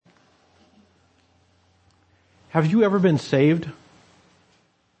Have you ever been saved?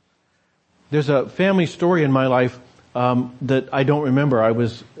 There's a family story in my life that I don't remember. I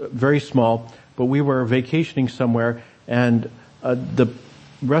was very small, but we were vacationing somewhere, and the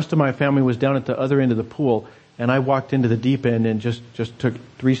rest of my family was down at the other end of the pool, and I walked into the deep end and just took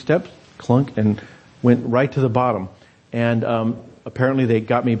 3 steps, clunk, and went right to the bottom. And apparently they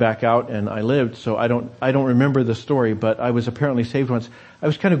got me back out, and I lived. So I don't remember the story, but I was apparently saved once. I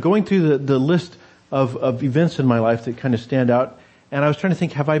was kind of going through the list of events in my life that kind of stand out, and I was trying to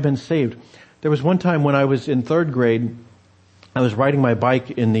think, have I been saved? There was one time when I was in 3rd grade, I was riding my bike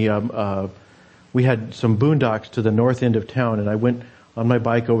in the, we had some boondocks to the north end of town, and I went on my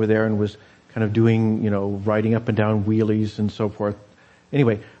bike over there and was kind of doing, riding up and down wheelies and so forth.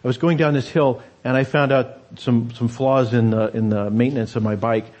 Anyway, I was going down this hill, and I found out some flaws in the maintenance of my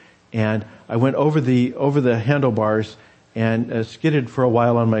bike, and I went over the handlebars and skidded for a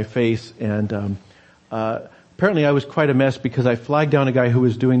while on my face, and apparently I was quite a mess because I flagged down a guy who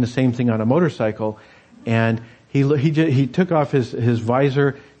was doing the same thing on a motorcycle, and he took off his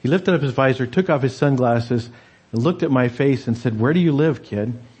visor, he lifted up his visor, took off his sunglasses, and looked at my face and said, "Where do you live,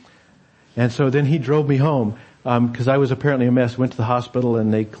 kid?" And so then he drove me home, because I was apparently a mess. Went to the hospital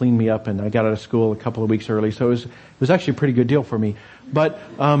and they cleaned me up, and I got out of school a couple of weeks early. So it was actually a pretty good deal for me. But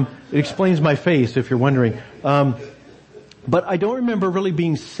it explains my face, if you're wondering. But I don't remember really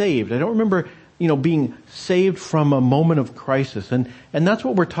being saved. I don't remember, being saved from a moment of crisis. And that's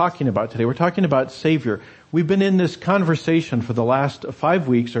what we're talking about today. We're talking about Savior. We've been in this conversation for the last 5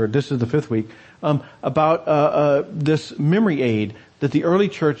 weeks, or this is the 5th week, about this memory aid that the early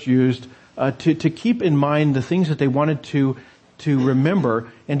church used to keep in mind the things that they wanted to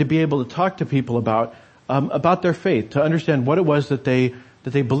remember and to be able to talk to people about their faith, to understand what it was that they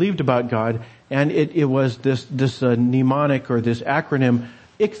believed about God. And it was this mnemonic, or this acronym,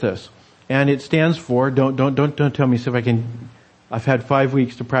 Ichthus. And it stands for, don't tell me, see if I can, I've had 5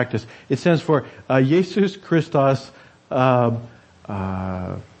 weeks to practice. It stands for, Jesus Christos, Theou,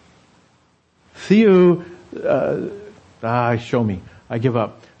 show me. I give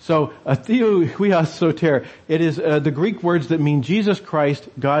up. So, Theou Huios Soter. It is the Greek words that mean Jesus Christ,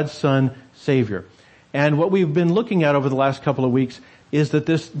 God's Son, Savior. And what we've been looking at over the last couple of weeks is that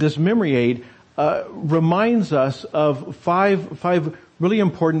this memory aid reminds us of five really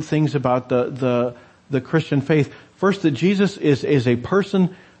important things about the Christian faith. First, that Jesus is a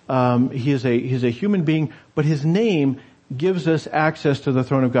person. He's a human being, but his name gives us access to the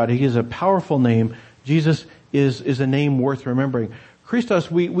throne of God. He is a powerful name. Jesus is a name worth remembering. Christos,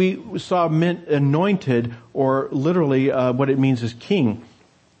 we saw meant anointed, or literally what it means is king.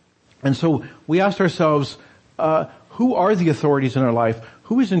 And so we asked ourselves, who are the authorities in our life?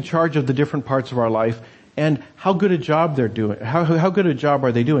 Who is in charge of the different parts of our life? And how good a job they're doing? How good a job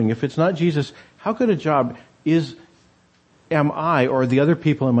are they doing? If it's not Jesus, how good a job am I or the other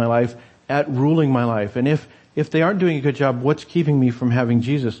people in my life at ruling my life? And if they aren't doing a good job, what's keeping me from having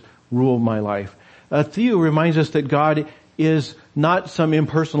Jesus rule my life? Theou reminds us that God is not some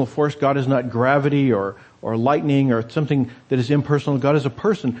impersonal force. God is not gravity or lightning or something that is impersonal. God is a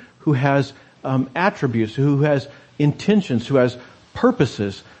person who has attributes, who has intentions, who has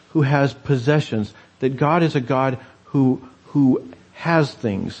purposes, who has possessions. That God is a God who has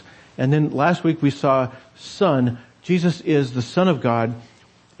things. And then last week we saw Son. Jesus is the Son of God.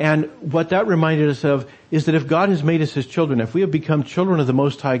 And what that reminded us of is that if God has made us his children, if we have become children of the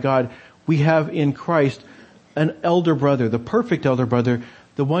Most High God, we have in Christ an elder brother, the perfect elder brother,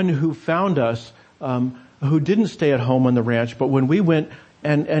 the one who found us, who didn't stay at home on the ranch, but when we went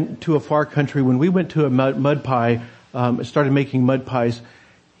and to a far country, when we went to a mud pie, started making mud pies,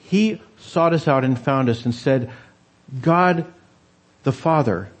 he sought us out and found us and said, God, the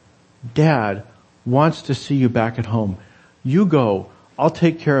Father, Dad, wants to see you back at home. You go. I'll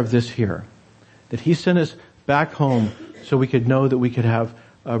take care of this here. That he sent us back home so we could know that we could have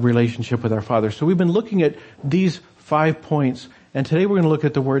a relationship with our Father. So we've been looking at these 5 points, and today we're going to look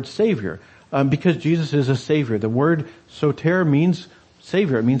at the word Savior, because Jesus is a Savior. The word soter means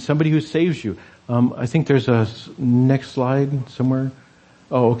Savior. It means somebody who saves you. I think there's a next slide somewhere.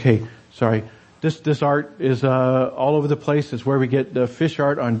 Oh, okay. Sorry. This art is all over the place. It's where we get the fish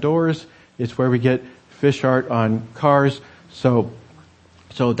art on doors. It's where we get fish art on cars. So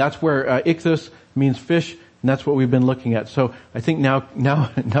that's where ichthus means fish, and that's what we've been looking at. So I think now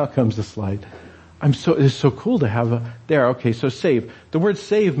comes the slide. It's so cool to have there. Okay, so save. The word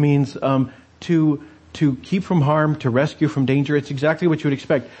save means to keep from harm, to rescue from danger. It's exactly what you would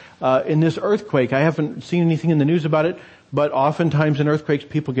expect. In this earthquake, I haven't seen anything in the news about it, but oftentimes in earthquakes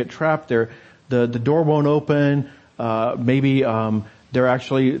people get trapped there. The door won't open. Maybe they're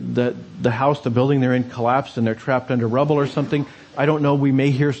actually, the house, the building they're in collapsed and they're trapped under rubble or something. I don't know. We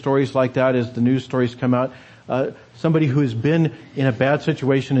may hear stories like that as the news stories come out. Somebody who has been in a bad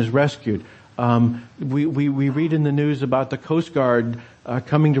situation is rescued. We read in the news about the Coast Guard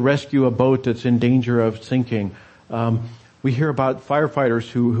coming to rescue a boat that's in danger of sinking. We hear about firefighters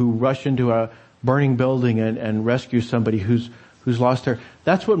who rush into a burning building and rescue somebody who's lost their.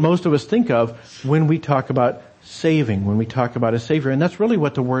 That's what most of us think of when we talk about saving, when we talk about a Savior. And that's really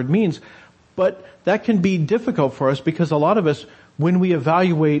what the word means. But that can be difficult for us because a lot of us, when we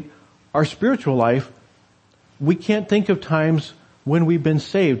evaluate our spiritual life, we can't think of times when we've been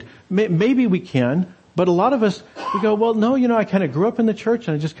saved. Maybe we can, but a lot of us, we go, well, no, I kind of grew up in the church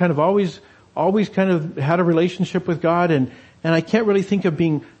and I just kind of always kind of had a relationship with God and I can't really think of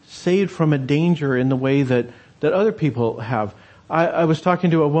being saved from a danger in the way that other people have. I was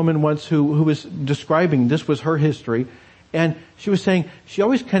talking to a woman once who was describing, this was her history, and she was saying she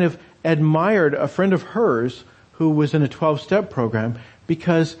always kind of admired a friend of hers who was in a 12-step program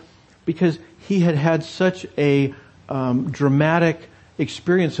because he had such a dramatic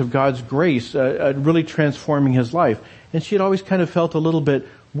experience of God's grace, really transforming his life. And she had always kind of felt a little bit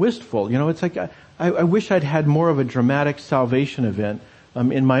wistful. It's like, I wish I'd had more of a dramatic salvation event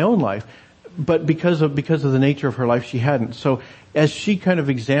in my own life. But because of the nature of her life, she hadn't. So as she kind of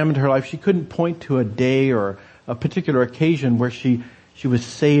examined her life, she couldn't point to a day or a particular occasion where she was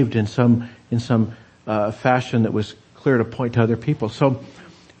saved in some fashion that was clear to point to other people.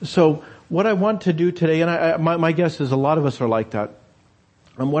 So what I want to do today, and my guess is a lot of us are like that.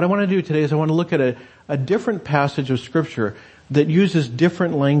 What I want to do today is I want to look at a different passage of Scripture that uses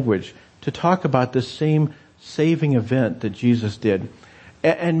different language to talk about the same saving event that Jesus did.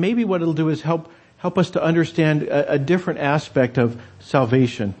 And maybe what it'll do is help us to understand a different aspect of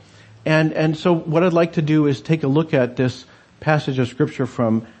salvation. And so what I'd like to do is take a look at this passage of Scripture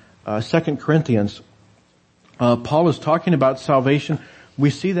from 2 Corinthians. Paul is talking about salvation. We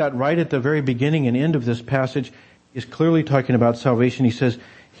see that right at the very beginning and end of this passage is clearly talking about salvation. He says,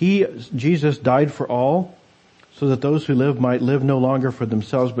 Jesus died for all, so that those who live might live no longer for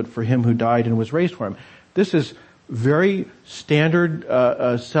themselves, but for him who died and was raised for him. This is very standard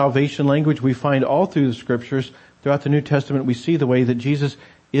salvation language we find all through the Scriptures. Throughout the New Testament, we see the way that Jesus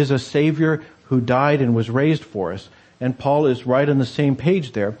is a Savior who died and was raised for us. And Paul is right on the same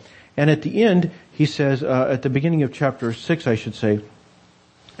page there. And at the end, he says, at the beginning of chapter 6, I should say,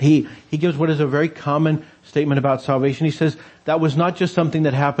 he gives what is a very common statement about salvation. He says, that was not just something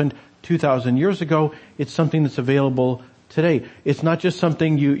that happened 2,000 years ago, it's something that's available today. It's not just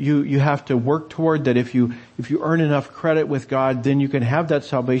something you have to work toward, that if you earn enough credit with God, then you can have that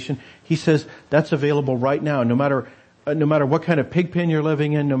salvation. He says that's available right now. No matter what kind of pig pen you're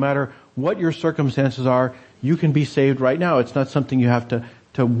living in, no matter what your circumstances are, you can be saved right now. It's not something you have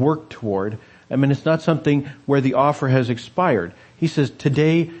to work toward. I mean, it's not something where the offer has expired. He says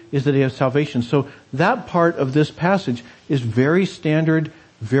today is the day of salvation. So that part of this passage is very standard,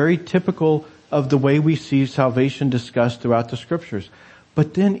 very typical of the way we see salvation discussed throughout the Scriptures.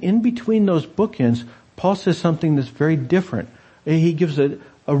 But then in between those bookends, Paul says something that's very different. He gives a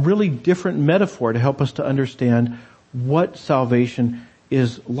really different metaphor to help us to understand what salvation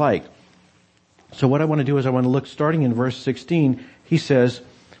is like. So what I want to do is I want to look starting in verse 16. He says,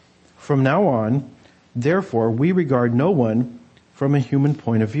 from now on, therefore, we regard no one from a human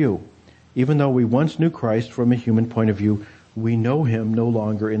point of view. Even though we once knew Christ from a human point of view, we know him no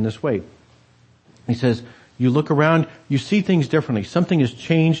longer in this way. He says, you look around, you see things differently. Something has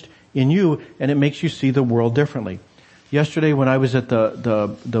changed in you, and it makes you see the world differently. Yesterday, when I was at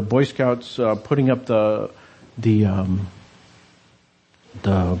the Boy Scouts putting up the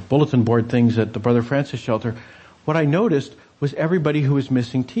bulletin board things at the Brother Francis shelter, what I noticed was everybody who was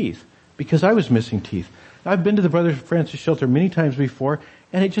missing teeth, because I was missing teeth. I've been to the Brother Francis shelter many times before,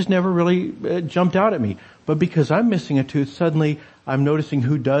 and it just never really jumped out at me. But because I'm missing a tooth, suddenly I'm noticing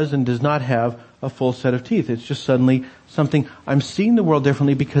who does and does not have a full set of teeth. It's just suddenly something, I'm seeing the world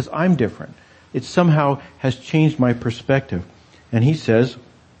differently because I'm different. It somehow has changed my perspective. And he says,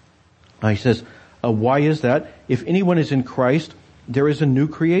 why is that? If anyone is in Christ, there is a new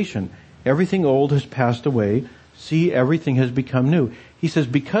creation. Everything old has passed away. See, everything has become new. He says,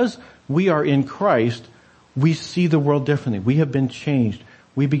 because we are in Christ, we see the world differently. We have been changed.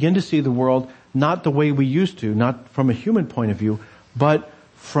 We begin to see the world not the way we used to, not from a human point of view, but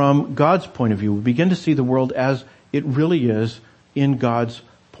from God's point of view. We begin to see the world as it really is in God's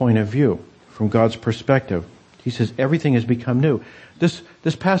point of view, from God's perspective. He says everything has become new. This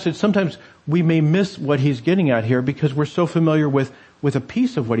passage, sometimes we may miss what he's getting at here because we're so familiar with a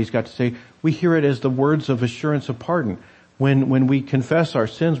piece of what he's got to say. We hear it as the words of assurance of pardon. When we confess our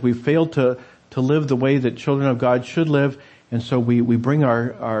sins, we fail to live the way that children of God should live. And so we bring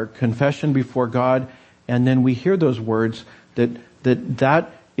our confession before God, and then we hear those words that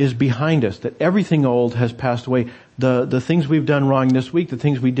is behind us, that everything old has passed away. The things we've done wrong this week, the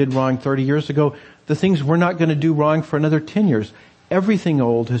things we did wrong 30 years ago, the things we're not going to do wrong for another 10 years. Everything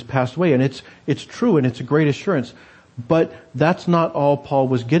old has passed away, and it's true, and it's a great assurance. But that's not all Paul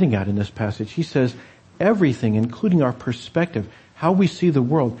was getting at in this passage. He says everything, including our perspective, how we see the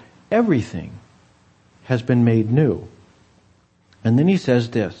world, everything has been made new. And then he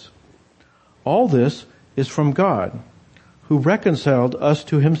says this, all this is from God, who reconciled us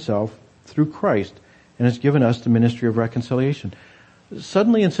to himself through Christ and has given us the ministry of reconciliation.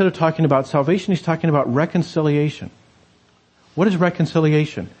 Suddenly, instead of talking about salvation, he's talking about reconciliation. What is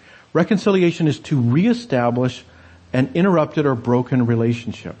reconciliation? Reconciliation is to reestablish an interrupted or broken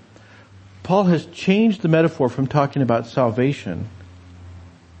relationship. Paul has changed the metaphor from talking about salvation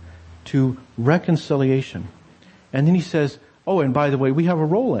to reconciliation. And then he says, oh, and by the way, we have a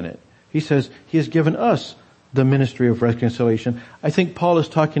role in it. He says he has given us the ministry of reconciliation. I think Paul is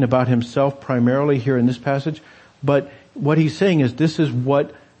talking about himself primarily here in this passage, but what he's saying is this is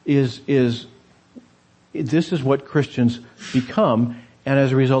what Christians become, and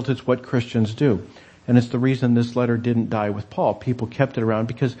as a result it's what Christians do. And it's the reason this letter didn't die with Paul. People kept it around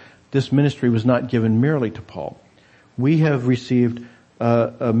because this ministry was not given merely to Paul. We have received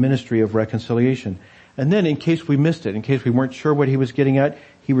a ministry of reconciliation. And then in case we missed it, in case we weren't sure what he was getting at,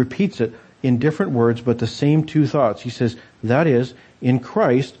 he repeats it in different words, but the same two thoughts. He says, that is, in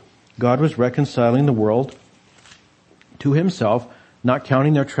Christ, God was reconciling the world to himself, not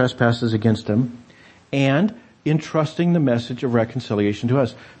counting their trespasses against them, and entrusting the message of reconciliation to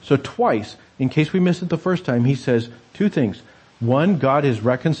us. So twice, in case we missed it the first time, he says two things. One, God is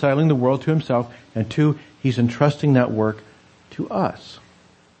reconciling the world to himself, and two, he's entrusting that work to us.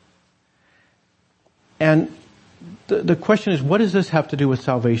 And the question is, what does this have to do with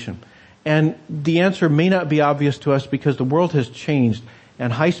salvation? And the answer may not be obvious to us because the world has changed,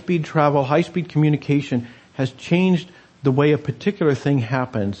 and high-speed travel, high-speed communication has changed the way a particular thing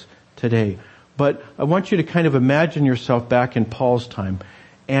happens today. But I want you to kind of imagine yourself back in Paul's time,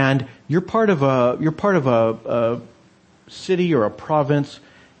 and you're part of a city or a province,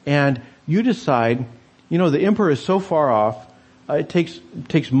 and you decide, the emperor is so far off, it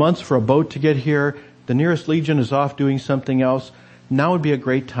takes months for a boat to get here, the nearest legion is off doing something else. Now would be a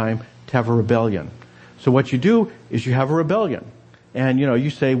great time to have a rebellion. So what you do is you have a rebellion. And, you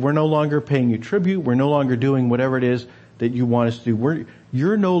say, we're no longer paying you tribute, we're no longer doing whatever it is that you want us to do.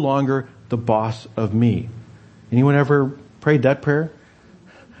 You're no longer the boss of me. Anyone ever prayed that prayer?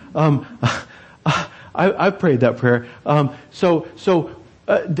 I've prayed that prayer. So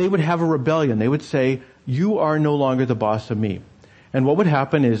they would have a rebellion. They would say, you are no longer the boss of me. And what would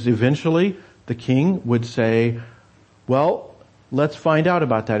happen is eventually the king would say, well, let's find out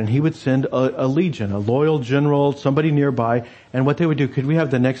about that. And he would send a legion, a loyal general, somebody nearby. And what they would do, could we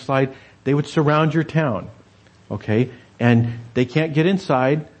have the next slide? They would surround your town. Okay? And they can't get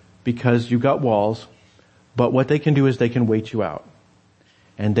inside because you've got walls. But what they can do is they can wait you out.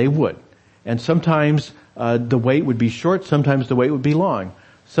 And they would. And sometimes the wait would be short. Sometimes the wait would be long.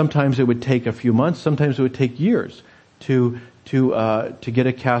 Sometimes it would take a few months. Sometimes it would take years to get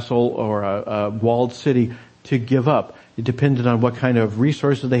a castle or a walled city to give up. It depended on what kind of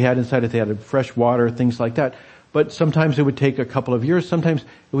resources they had inside, if they had fresh water, things like that. But sometimes it would take a couple of years. Sometimes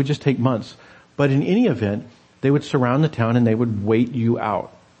it would just take months. But in any event, they would surround the town and they would wait you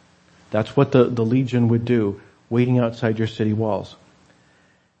out. That's what the legion would do, waiting outside your city walls.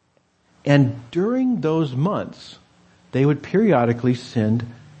 And during those months, they would periodically send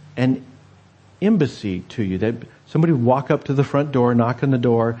an embassy to you. Somebody would walk up to the front door, knock on the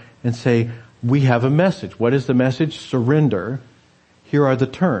door, and say, we have a message. What is the message? Surrender. Here are the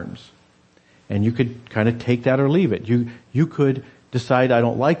terms. And you could kind of take that or leave it. You could decide, I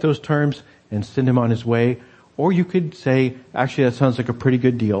don't like those terms, and send him on his way. Or you could say, actually, that sounds like a pretty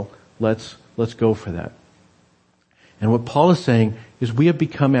good deal. Let's go for that. And what Paul is saying is we have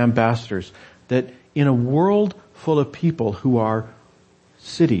become ambassadors, that in a world full of people who are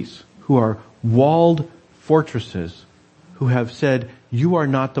cities, who are walled fortresses, who have said, you are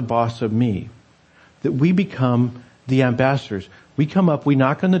not the boss of me, that we become the ambassadors. We come up, we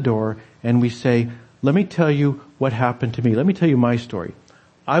knock on the door, and we say, let me tell you what happened to me. Let me tell you my story.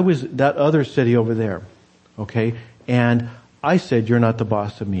 I was that other city over there, okay? And I said, you're not the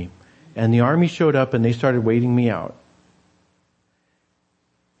boss of me. And the army showed up and they started waiting me out.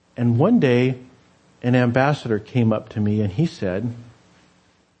 And one day, an ambassador came up to me and he said,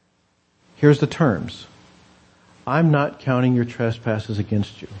 here's the terms. I'm not counting your trespasses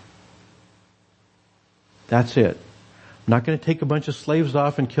against you. That's it. I'm not going to take a bunch of slaves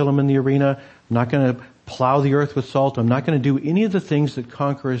off and kill them in the arena. I'm not going to plow the earth with salt. I'm not going to do any of the things that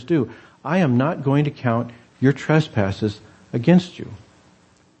conquerors do. I am not going to count your trespasses against you.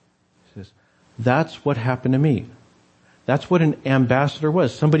 He says, that's what happened to me. That's what an ambassador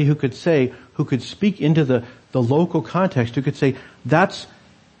was. Somebody who could speak into the local context, who could say, that's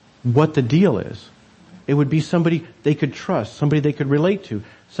what the deal is. It would be somebody they could trust, somebody they could relate to,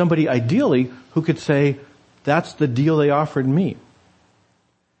 somebody ideally who could say, that's the deal they offered me.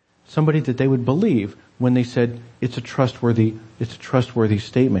 Somebody that they would believe when they said, it's a trustworthy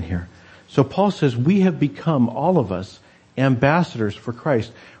statement here. So Paul says, we have become, all of us, ambassadors for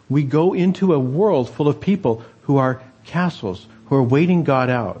Christ. We go into a world full of people who are castles, who are waiting God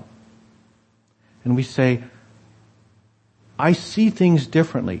out. And we say, I see things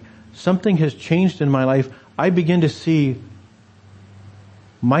differently. Something has changed in my life. I begin to see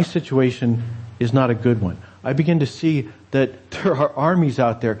my situation is not a good one. I begin to see that there are armies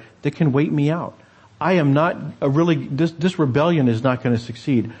out there that can wait me out. I am not this rebellion is not going to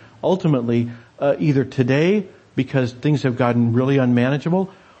succeed. Ultimately, either today, because things have gotten really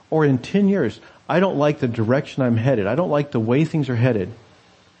unmanageable, or in 10 years. I don't like the direction I'm headed. I don't like the way things are headed.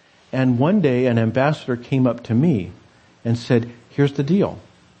 And one day an ambassador came up to me and said, here's the deal.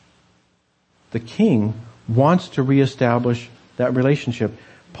 The king wants to reestablish that relationship.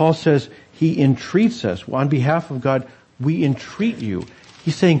 Paul says he entreats us. On behalf of God, we entreat you.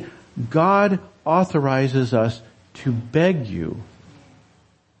 He's saying God authorizes us to beg you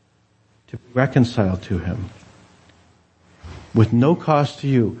to be reconciled to him. With no cost to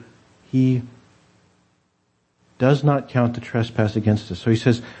you, he does not count the trespass against us. So he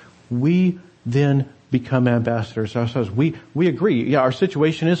says, we then become ambassadors ourselves. We agree. Yeah, our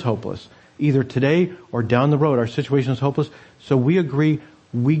situation is hopeless. Either today or down the road, our situation is hopeless. So we agree,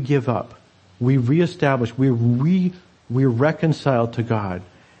 we give up. We reestablish, we're reconciled to God.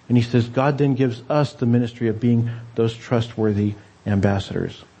 And he says, God then gives us the ministry of being those trustworthy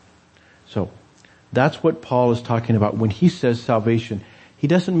ambassadors. So, that's what Paul is talking about when he says salvation. He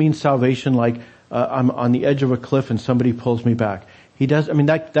doesn't mean salvation like I'm on the edge of a cliff and somebody pulls me back.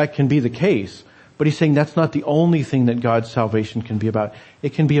 That can be the case. But he's saying that's not the only thing that God's salvation can be about.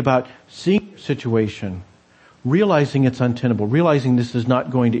 It can be about seeing your situation, realizing it's untenable, realizing this is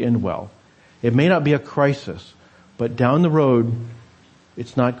not going to end well. It may not be a crisis, but down the road,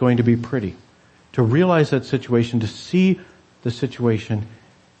 it's not going to be pretty. To realize that situation, to see the situation,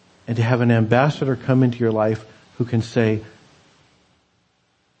 and to have an ambassador come into your life who can say,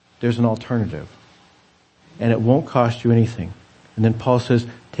 there's an alternative. And it won't cost you anything. And then Paul says,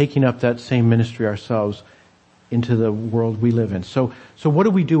 taking up that same ministry ourselves into the world we live in. So what do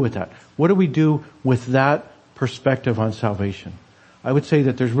we do with that? What do we do with that perspective on salvation? I would say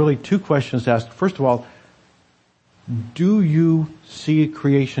that there's really two questions to ask. First of all, do you see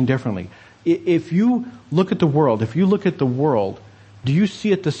creation differently? If you look at the world, do you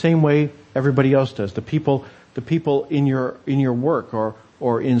see it the same way everybody else does? The people in your work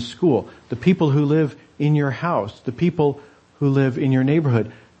or in school, the people who live in your house, the people who live in your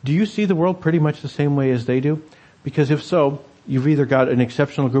neighborhood. Do you see the world pretty much the same way as they do? Because if so, you've either got an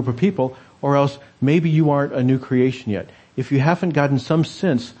exceptional group of people, or else maybe you aren't a new creation yet. If you haven't gotten some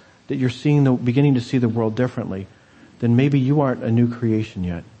sense that you're beginning to see the world differently, then maybe you aren't a new creation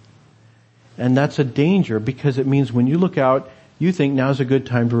yet. And that's a danger, because it means when you look out, you think now's a good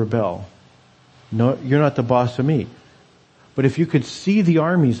time to rebel. No, you're not the boss of me. But if you could see the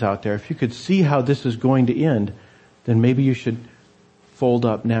armies out there, if you could see how this is going to end, then maybe you should fold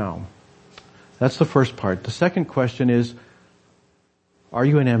up now. That's the first part. The second question is, are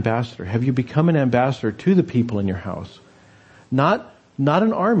you an ambassador? Have you become an ambassador to the people in your house? Not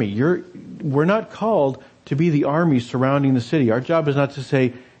an army. We're not called to be the army surrounding the city. Our job is not to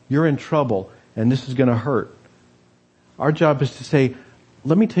say, you're in trouble and this is going to hurt. Our job is to say,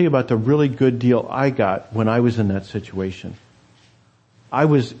 let me tell you about the really good deal I got when I was in that situation. I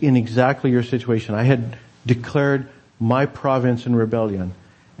was in exactly your situation. I had declared my province in rebellion,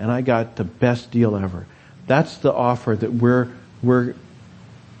 and I got the best deal ever. That's the offer that we're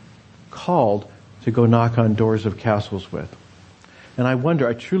called to go knock on doors of castles with. And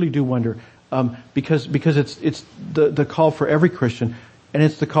I truly do wonder, because it's the call for every Christian, and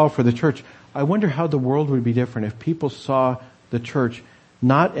it's the call for the church. I wonder how the world would be different if people saw the church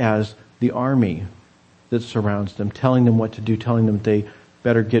not as the army that surrounds them, telling them what to do, telling them they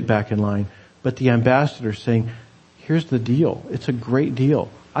better get back in line, but the ambassador saying, here's the deal. It's a great deal.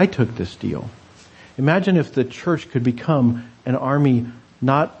 I took this deal. Imagine if the church could become an army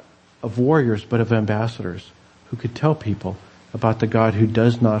not of warriors, but of ambassadors who could tell people about the God who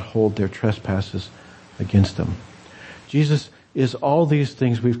does not hold their trespasses against them. Jesus is all these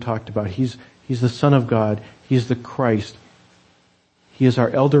things we've talked about. He's the Son of God. He's the Christ. He is our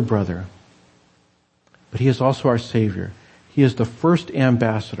elder brother. But He is also our Savior. He is the first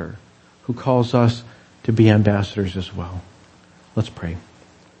ambassador who calls us to be ambassadors as well. Let's pray.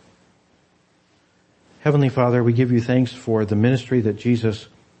 Heavenly Father, we give you thanks for the ministry that Jesus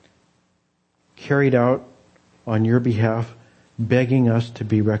carried out on your behalf, begging us to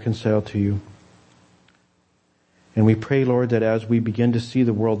be reconciled to you. And we pray, Lord, that as we begin to see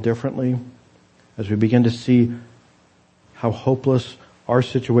the world differently, as we begin to see how hopeless our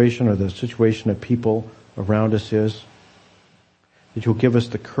situation or the situation of people around us is, that you'll give us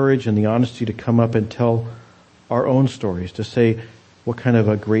the courage and the honesty to come up and tell our own stories, to say what kind of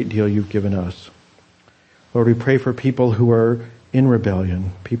a great deal you've given us. Lord, we pray for people who are in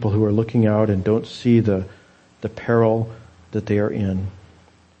rebellion, people who are looking out and don't see the peril that they are in.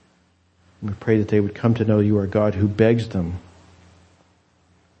 We pray that they would come to know you are God who begs them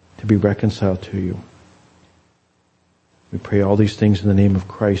to be reconciled to you. We pray all these things in the name of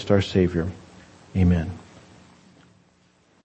Christ, our Savior. Amen.